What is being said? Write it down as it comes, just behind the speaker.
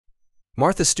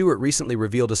Martha Stewart recently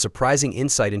revealed a surprising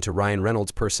insight into Ryan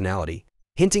Reynolds' personality,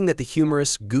 hinting that the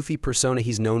humorous, goofy persona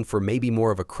he's known for may be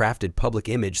more of a crafted public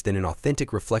image than an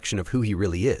authentic reflection of who he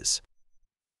really is.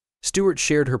 Stewart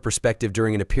shared her perspective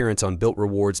during an appearance on Built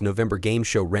Rewards' November game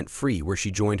show Rent Free, where she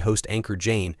joined host Anchor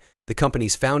Jane, the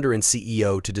company's founder and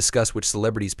CEO, to discuss which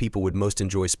celebrities people would most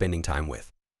enjoy spending time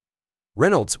with.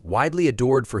 Reynolds, widely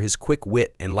adored for his quick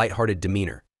wit and lighthearted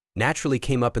demeanor, naturally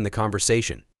came up in the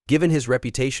conversation, given his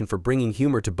reputation for bringing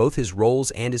humor to both his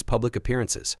roles and his public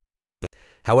appearances.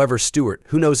 However, Stewart,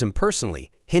 who knows him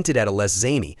personally, hinted at a less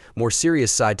zany, more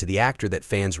serious side to the actor that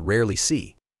fans rarely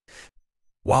see.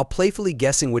 While playfully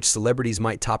guessing which celebrities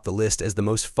might top the list as the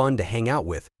most fun to hang out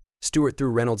with, Stewart threw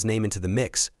Reynolds' name into the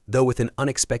mix, though with an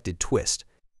unexpected twist.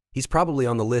 He's probably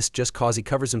on the list just cause he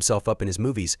covers himself up in his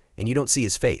movies and you don't see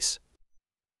his face.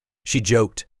 She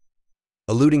joked,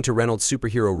 alluding to Reynolds'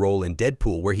 superhero role in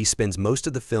Deadpool, where he spends most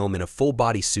of the film in a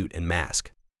full-body suit and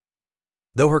mask.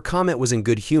 Though her comment was in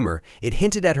good humor, it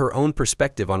hinted at her own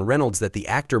perspective on Reynolds that the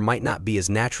actor might not be as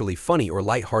naturally funny or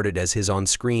lighthearted as his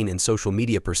on-screen and social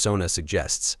media persona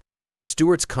suggests.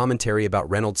 Stewart's commentary about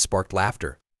Reynolds sparked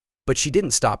laughter, but she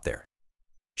didn't stop there.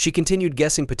 She continued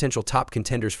guessing potential top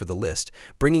contenders for the list,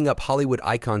 bringing up Hollywood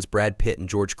icons Brad Pitt and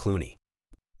George Clooney.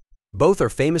 Both are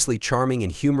famously charming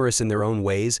and humorous in their own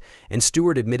ways, and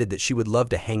Stewart admitted that she would love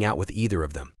to hang out with either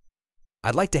of them.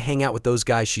 "I'd like to hang out with those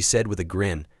guys," she said with a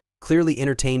grin, clearly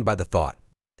entertained by the thought.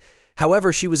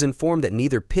 However, she was informed that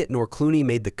neither Pitt nor Clooney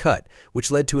made the cut,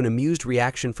 which led to an amused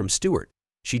reaction from Stewart.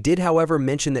 She did, however,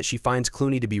 mention that she finds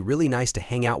Clooney to be really nice to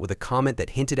hang out with, a comment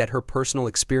that hinted at her personal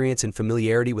experience and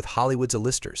familiarity with Hollywood's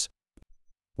A-listers.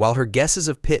 While her guesses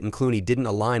of Pitt and Clooney didn't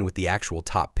align with the actual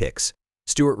top picks,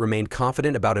 Stewart remained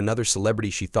confident about another celebrity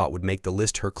she thought would make the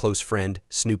list: her close friend,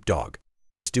 Snoop Dogg.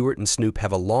 Stewart and Snoop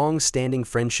have a long-standing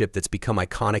friendship that's become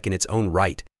iconic in its own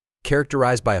right,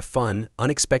 characterized by a fun,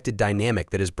 unexpected dynamic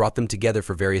that has brought them together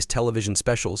for various television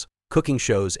specials, cooking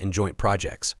shows, and joint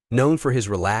projects. Known for his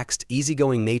relaxed,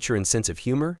 easygoing nature and sense of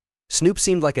humor, Snoop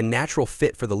seemed like a natural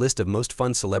fit for the list of most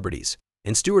fun celebrities,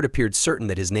 and Stewart appeared certain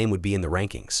that his name would be in the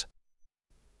rankings.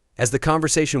 As the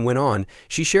conversation went on,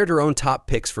 she shared her own top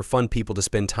picks for fun people to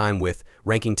spend time with,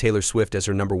 ranking Taylor Swift as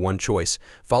her #1 choice,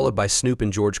 followed by Snoop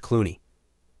and George Clooney.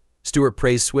 Stewart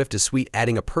praised Swift as sweet,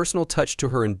 adding a personal touch to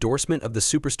her endorsement of the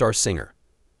superstar singer.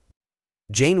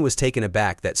 Jane was taken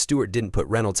aback that Stewart didn't put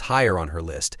Reynolds higher on her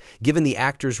list, given the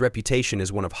actor's reputation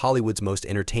as one of Hollywood's most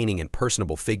entertaining and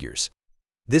personable figures.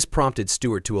 This prompted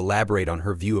Stewart to elaborate on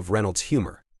her view of Reynolds'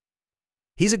 humor.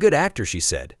 "He's a good actor," she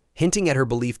said, hinting at her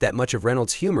belief that much of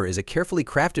Reynolds' humor is a carefully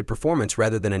crafted performance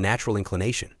rather than a natural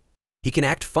inclination. "He can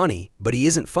act funny, but he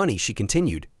isn't funny," she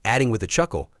continued, adding with a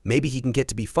chuckle, "maybe he can get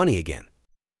to be funny again."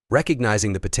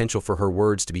 Recognizing the potential for her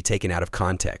words to be taken out of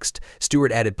context,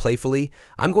 Stewart added playfully,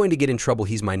 "I'm going to get in trouble,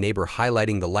 he's my neighbor,"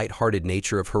 highlighting the light-hearted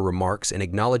nature of her remarks and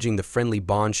acknowledging the friendly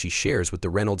bond she shares with the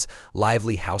Reynolds'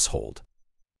 lively household.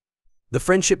 The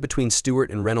friendship between Stewart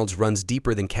and Reynolds runs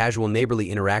deeper than casual neighborly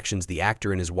interactions. The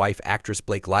actor and his wife, actress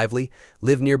Blake Lively,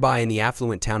 live nearby in the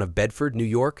affluent town of Bedford, New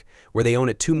York, where they own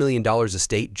a $2 million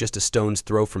estate just a stone's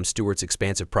throw from Stewart's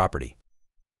expansive property.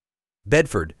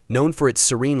 Bedford, known for its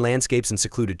serene landscapes and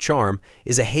secluded charm,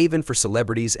 is a haven for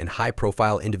celebrities and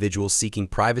high-profile individuals seeking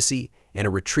privacy and a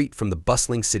retreat from the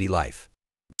bustling city life.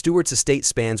 Stewart's estate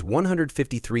spans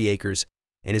 153 acres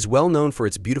and is well known for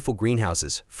its beautiful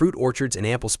greenhouses, fruit orchards, and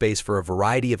ample space for a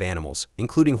variety of animals,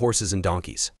 including horses and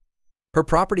donkeys. Her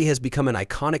property has become an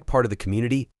iconic part of the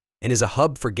community and is a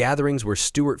hub for gatherings where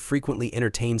Stewart frequently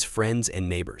entertains friends and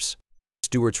neighbors.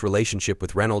 Stewart's relationship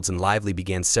with Reynolds and Lively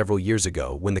began several years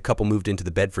ago when the couple moved into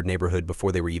the Bedford neighborhood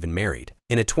before they were even married.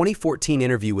 In a 2014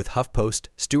 interview with HuffPost,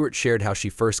 Stewart shared how she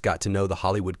first got to know the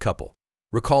Hollywood couple,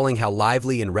 recalling how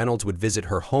Lively and Reynolds would visit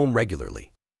her home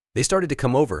regularly. "They started to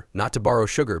come over, not to borrow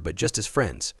sugar, but just as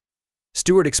friends,"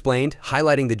 Stewart explained,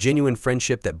 highlighting the genuine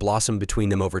friendship that blossomed between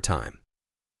them over time.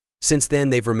 Since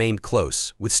then, they've remained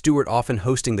close, with Stewart often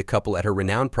hosting the couple at her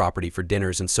renowned property for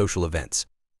dinners and social events.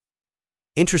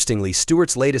 Interestingly,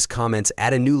 Stewart's latest comments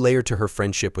add a new layer to her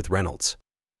friendship with Reynolds.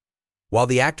 While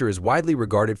the actor is widely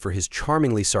regarded for his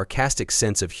charmingly sarcastic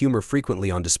sense of humor frequently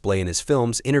on display in his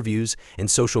films, interviews, and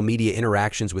social media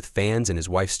interactions with fans, and his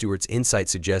wife Stewart's insight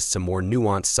suggests a more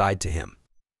nuanced side to him.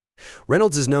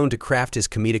 Reynolds is known to craft his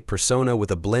comedic persona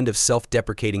with a blend of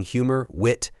self-deprecating humor,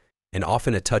 wit, and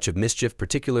often a touch of mischief,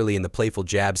 particularly in the playful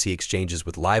jabs he exchanges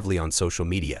with Lively on social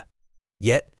media.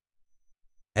 Yet,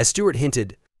 as Stewart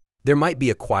hinted, there might be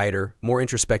a quieter, more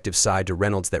introspective side to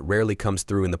Reynolds that rarely comes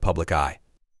through in the public eye.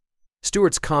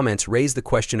 Stewart's comments raise the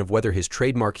question of whether his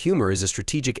trademark humor is a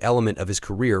strategic element of his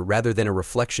career rather than a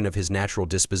reflection of his natural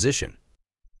disposition.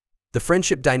 The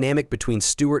friendship dynamic between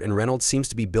Stewart and Reynolds seems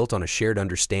to be built on a shared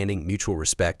understanding, mutual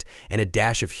respect, and a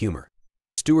dash of humor.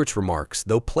 Stewart's remarks,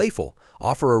 though playful,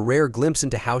 offer a rare glimpse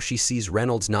into how she sees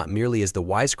Reynolds not merely as the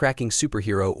wisecracking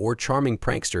superhero or charming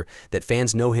prankster that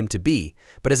fans know him to be,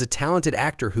 but as a talented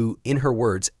actor who, in her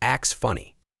words, acts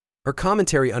funny. Her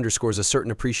commentary underscores a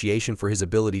certain appreciation for his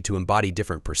ability to embody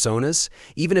different personas,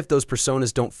 even if those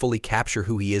personas don't fully capture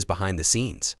who he is behind the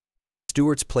scenes.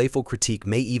 Stewart's playful critique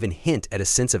may even hint at a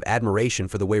sense of admiration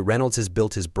for the way Reynolds has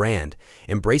built his brand,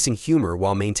 embracing humor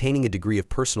while maintaining a degree of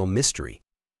personal mystery.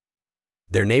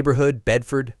 Their neighborhood,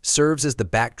 Bedford, serves as the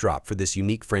backdrop for this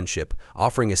unique friendship,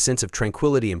 offering a sense of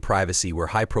tranquility and privacy where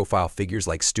high-profile figures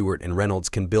like Stewart and Reynolds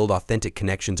can build authentic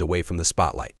connections away from the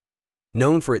spotlight.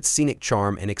 Known for its scenic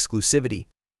charm and exclusivity,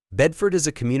 Bedford is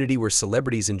a community where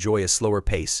celebrities enjoy a slower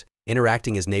pace,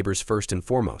 interacting as neighbors first and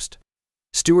foremost.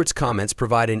 Stewart's comments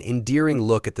provide an endearing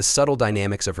look at the subtle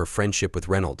dynamics of her friendship with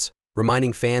Reynolds,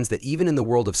 reminding fans that even in the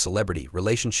world of celebrity,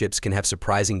 relationships can have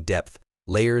surprising depth,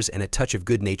 layers, and a touch of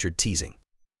good-natured teasing.